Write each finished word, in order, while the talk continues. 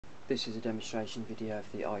This is a demonstration video of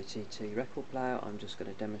the ITT record player. I'm just going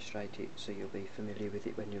to demonstrate it so you'll be familiar with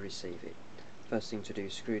it when you receive it. First thing to do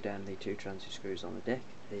is screw down the two transit screws on the deck,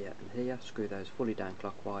 here and here. Screw those fully down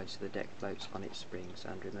clockwise so the deck floats on its springs,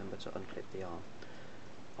 and remember to unclip the arm.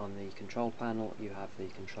 On the control panel you have the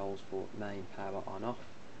controls for main, power on off,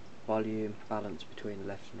 volume, balance between the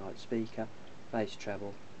left and right speaker, bass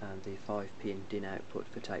treble, and the 5-pin DIN output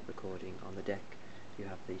for tape recording. On the deck you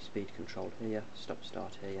have the speed control here, stop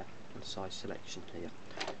start here, and size selection here.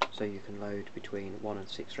 So you can load between 1 and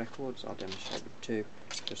 6 records. I'll demonstrate with 2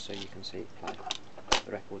 just so you can see it play. Put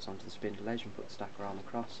the records onto the spindle edge and put the stacker arm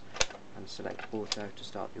across, and select auto to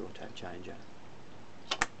start the auto changer.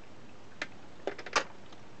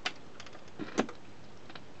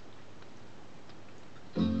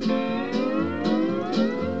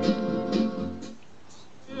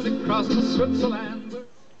 Across the Switzerland where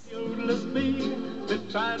yodelers be, to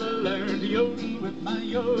try to learn to yodel with my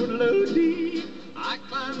yodel-o-dee. I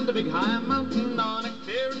climbed a big high mountain on a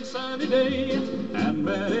clear and sunny day, and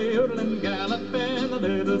met a yodeling gal up in a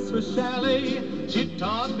little Swiss chalet. She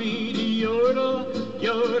taught me to yodel,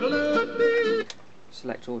 yodel-o-dee.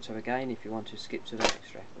 Select auto again if you want to skip to the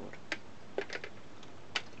next record.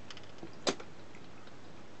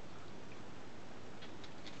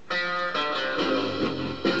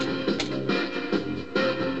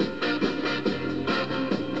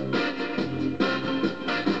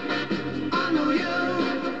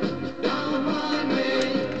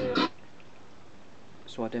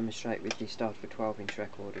 So I demonstrate with the start of a 12-inch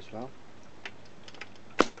record as well.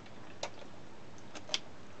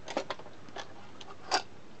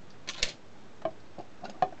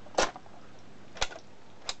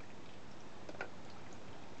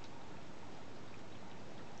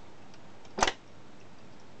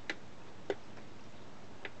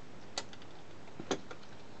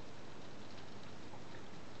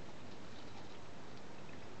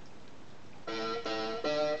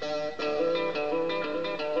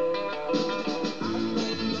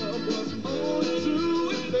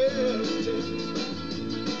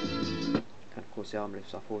 Of course the arm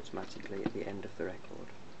lifts off automatically at the end of the record.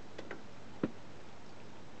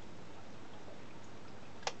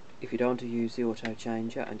 If you don't want to use the auto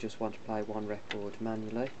changer and just want to play one record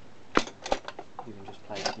manually, you can just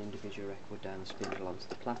place an individual record down the spindle onto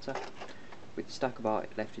the platter. With the stacker bar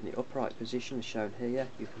left in the upright position as shown here,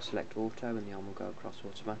 you can select auto and the arm will go across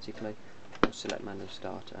automatically, or select manual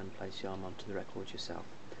start and place the arm onto the record yourself.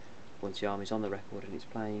 Once the arm is on the record and it's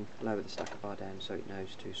playing, lower the stacker bar down so it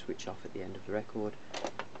knows to switch off at the end of the record.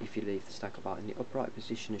 If you leave the stacker bar in the upright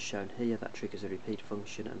position as shown here, that triggers a repeat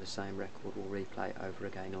function and the same record will replay over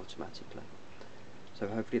again automatically. So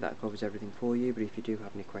hopefully that covers everything for you, but if you do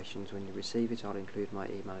have any questions when you receive it, I'll include my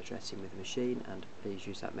email address in with the machine, and please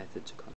use that method to contact